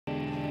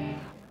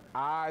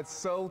Ah, it's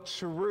so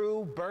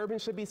true. Bourbon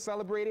should be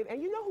celebrated.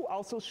 And you know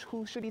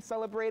who should be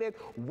celebrated?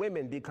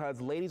 Women,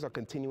 because ladies are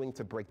continuing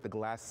to break the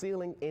glass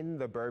ceiling in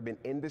the bourbon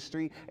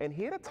industry. And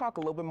here to talk a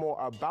little bit more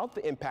about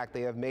the impact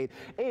they have made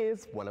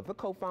is one of the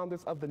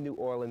co-founders of the New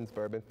Orleans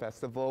Bourbon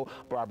Festival.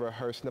 Barbara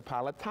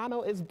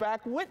Hirsch-Napolitano is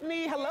back with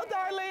me. Hello,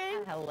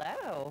 darling.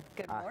 Hello.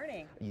 Good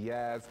morning.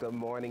 Yes, good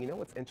morning. You know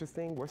what's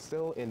interesting? We're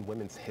still in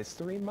Women's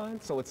History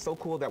Month, so it's so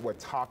cool that we're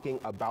talking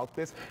about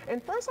this.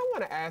 And first, I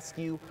want to ask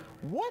you,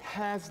 what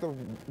has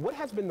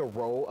been the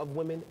role of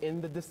women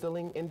in the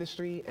distilling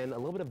industry and a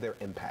little bit of their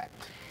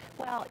impact?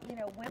 Well, you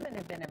know, women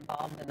have been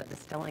involved in the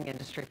distilling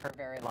industry for a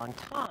very long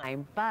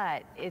time,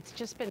 but it's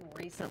just been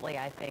recently,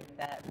 I think,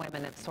 that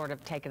women have sort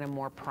of taken a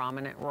more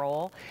prominent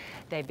role.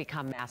 They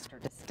become master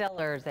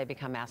distillers, they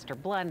become master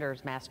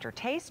blenders, master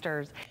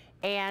tasters.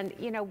 And,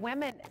 you know,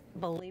 women,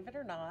 believe it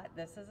or not,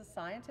 this is a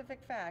scientific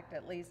fact,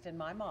 at least in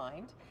my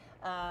mind,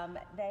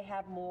 they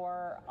have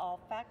more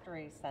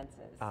olfactory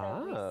senses.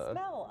 So we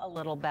smell a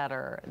little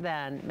better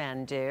than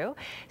men do.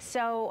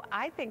 So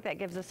I think that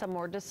gives us a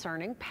more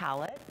discerning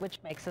palate, which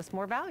makes us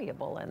more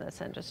valuable in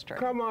this industry.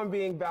 Come on,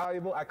 being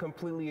valuable. I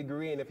completely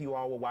agree. And if you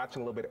all were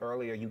watching a little bit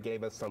earlier, you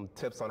gave us some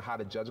tips on how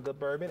to judge a good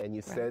bourbon, and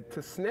you said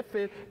to sniff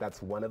it.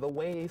 That's one of the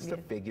ways to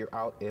figure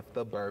out if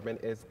the bourbon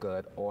is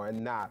good or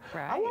not.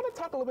 Right. I want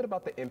to talk a little bit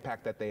about the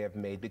impact that they have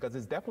made, because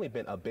it's definitely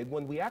been a big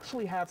one. We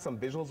actually have some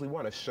visuals we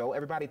want to show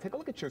everybody. Take a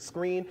look at your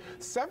screen.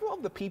 Several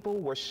of the people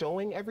we're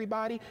showing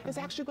everybody is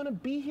actually going to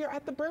be here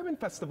at the Bourbon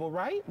Festival,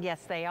 right?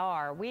 Yes, they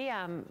are. We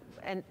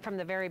and from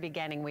the very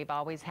beginning, we've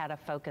always had a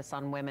focus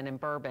on women in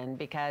bourbon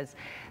because,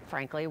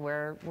 frankly,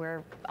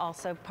 we're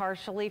also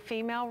partially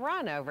female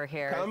run over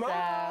here. Come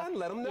on,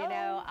 let them know. You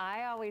know,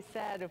 I always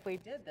said if we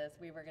did this,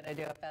 we were going to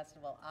do a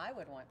festival I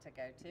would want to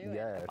go to.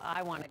 Yes. And if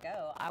I want to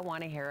go, I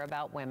want to hear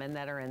about women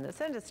that are in this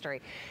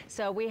industry.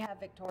 So we have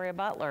Victoria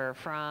Butler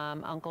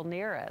from Uncle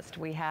Nearest.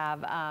 We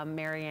have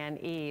Marianne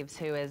Eves,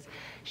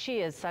 she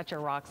is such a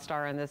rock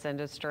star in this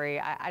industry.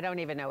 I don't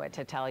even know what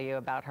to tell you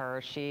about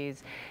her.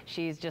 She's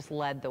just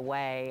led the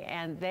way.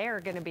 And they're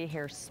going to be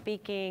here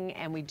speaking,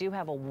 and we do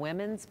have a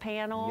women's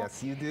panel.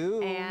 Yes, you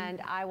do.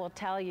 And I will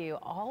tell you,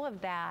 all of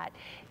that,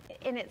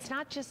 and it's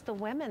not just the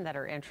women that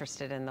are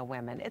interested in the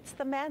women, it's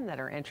the men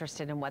that are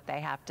interested in what they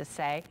have to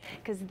say,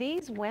 because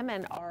these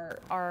women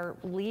are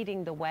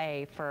leading the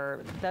way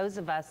for those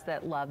of us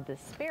that love the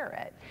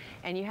spirit.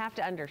 And you have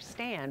to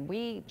understand,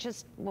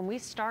 when we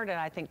started,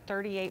 I think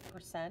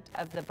 38%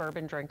 of the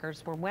bourbon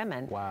drinkers were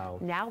women. Wow.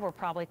 Now we're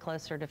probably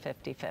closer to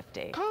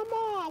 50-50. Come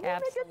on, we'll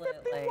Absolutely.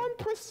 make it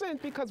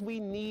 51% because we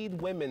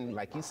need women.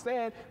 Like you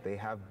said, they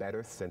have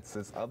better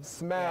senses of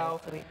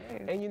smell. Yes, we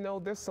do. And you know,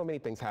 there's so many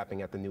things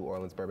happening at the New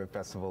Orleans Bourbon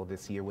Festival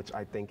this year, which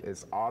I think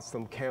is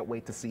awesome. Can't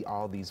wait to see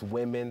all these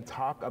women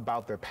talk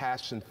about their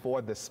passion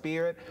for the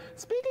spirit.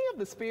 Speaking of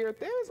the spirit,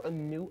 there's a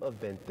new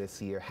event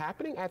this year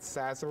happening at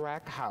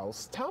Sazerac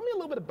House. Tell me a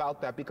little bit about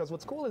that, because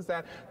what's cool is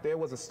that there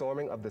was a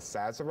storming of the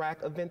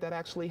Sazerac event that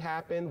actually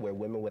happened where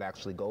women would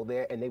actually go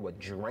there and they would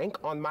drink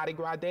on Mardi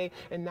Gras Day,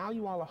 and now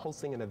you all are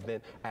hosting an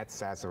event at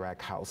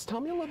Sazerac House. Tell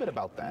me a little bit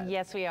about that.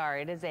 Yes, we are.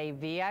 It is a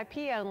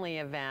VIP only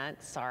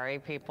event. Sorry,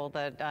 people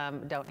that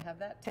don't have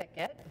that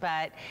ticket,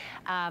 but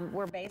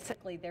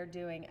they're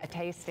doing a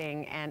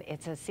tasting, and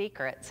it's a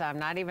secret, so I'm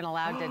not even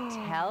allowed to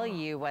tell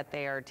you what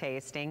they are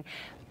tasting.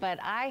 But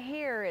I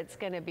hear it's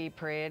going to be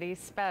pretty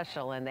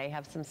special, and they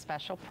have some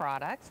special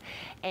products.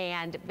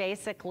 And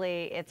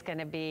basically, it's going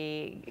to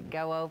be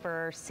go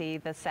over, see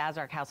the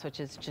Sazerac House, which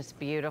is just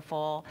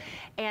beautiful.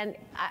 And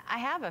I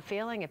have a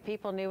feeling if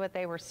people knew what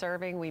they were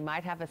serving, we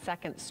might have a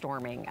second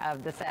storming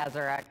of the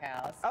Sazerac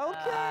House.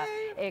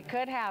 Okay. It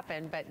could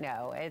happen, but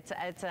no. It's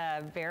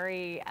a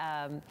very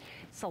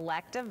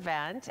select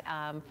event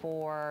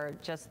for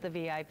just the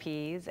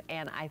VIPs,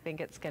 and I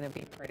think it's going to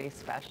be pretty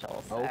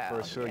special. So, oh,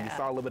 for sure. Yeah. You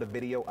saw a little bit of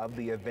video of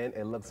the event.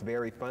 It looks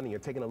very fun. You're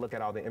taking a look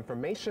at all the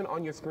information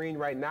on your screen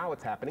right now.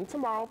 It's happening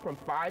tomorrow from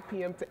 5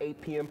 p.m. to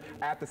 8 p.m.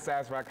 at the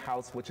Sazerac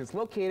House, which is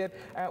located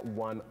at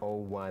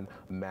 101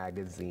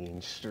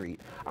 Magazine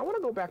Street. I want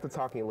to go back to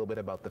talking a little bit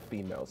about the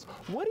females.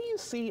 What do you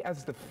see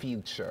as the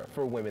future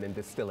for women in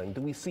distilling? Do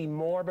we see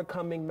more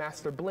becoming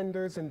master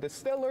blenders and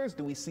distillers?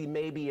 Do we see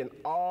maybe an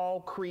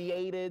all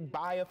created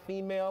by a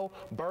female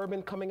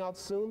bourbon coming out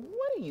soon?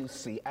 What do you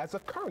see as a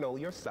colonel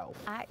yourself?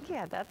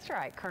 Yeah, that's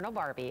right. Colonel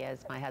Barbie, as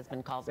my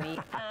husband calls me.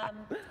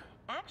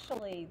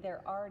 Actually, there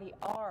already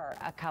are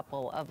a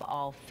couple of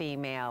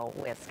all-female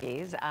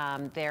whiskeys.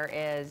 There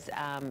is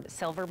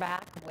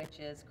Silverback, which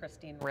is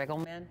Christine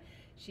Riggleman.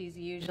 She's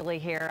usually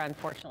here.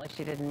 Unfortunately,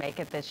 she didn't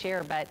make it this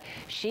year, but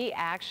she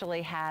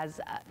actually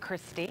has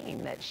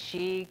Christine that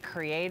she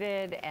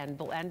created and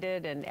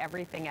blended and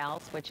everything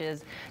else, which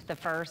is the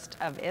first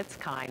of its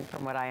kind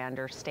from what I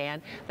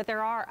understand. But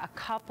there are a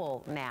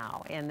couple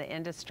now in the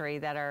industry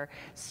that are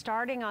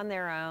starting on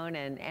their own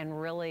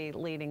and really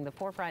leading the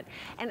forefront.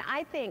 And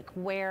I think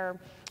where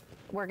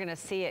we're going to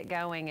see it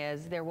going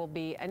is there will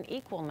be an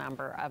equal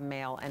number of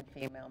male and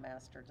female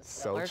master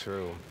distillers. So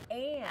true.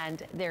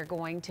 And they're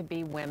going to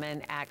be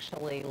women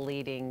actually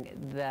leading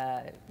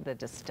the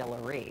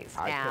distilleries.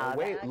 I can't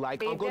wait,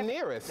 like Uncle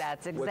Nearest.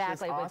 That's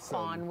exactly which is with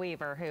Fawn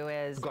Weaver, who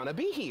is gonna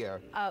be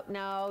here. Oh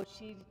no,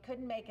 she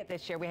couldn't make it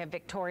this year. We have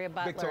Victoria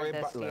Butler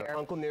this year.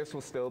 Uncle Nearest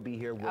will still be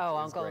here. Which Oh,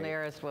 is Uncle great.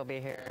 Nearest will be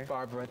here.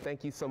 Barbara,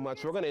 thank you so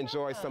much. We're going to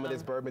enjoy some of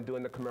this bourbon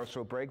during the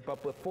commercial break.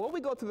 But before we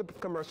go to the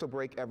commercial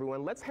break,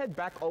 everyone, let's head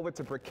back over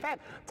to Briquette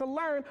to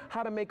learn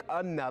how to make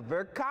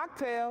another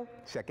cocktail.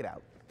 Check it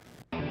out.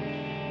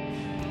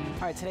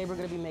 All right, today we're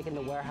going to be making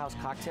the warehouse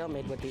cocktail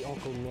made with the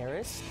Uncle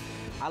Nearest.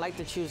 I like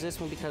to choose this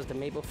one because the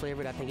maple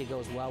flavored, I think it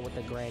goes well with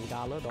the Grand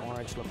Gala, the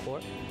orange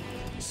liqueur.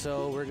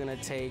 So we're gonna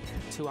take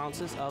 2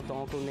 ounces of the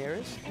Uncle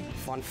Nearest.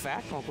 Fun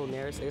fact, Uncle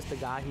Nearest is the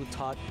guy who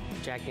taught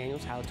Jack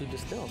Daniels how to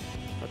distill.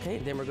 Okay,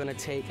 then we're gonna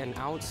take an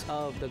ounce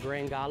of the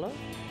Grand Gala,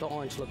 the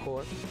orange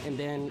liqueur, and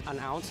then an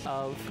ounce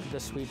of the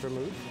sweet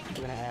vermouth.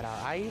 We're gonna add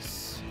our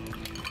ice,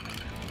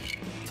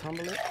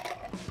 tumble it.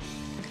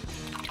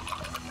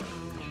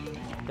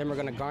 Then we're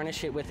gonna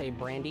garnish it with a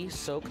brandy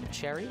soaked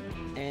cherry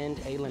and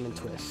a lemon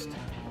twist.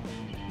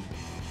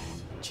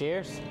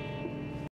 Cheers.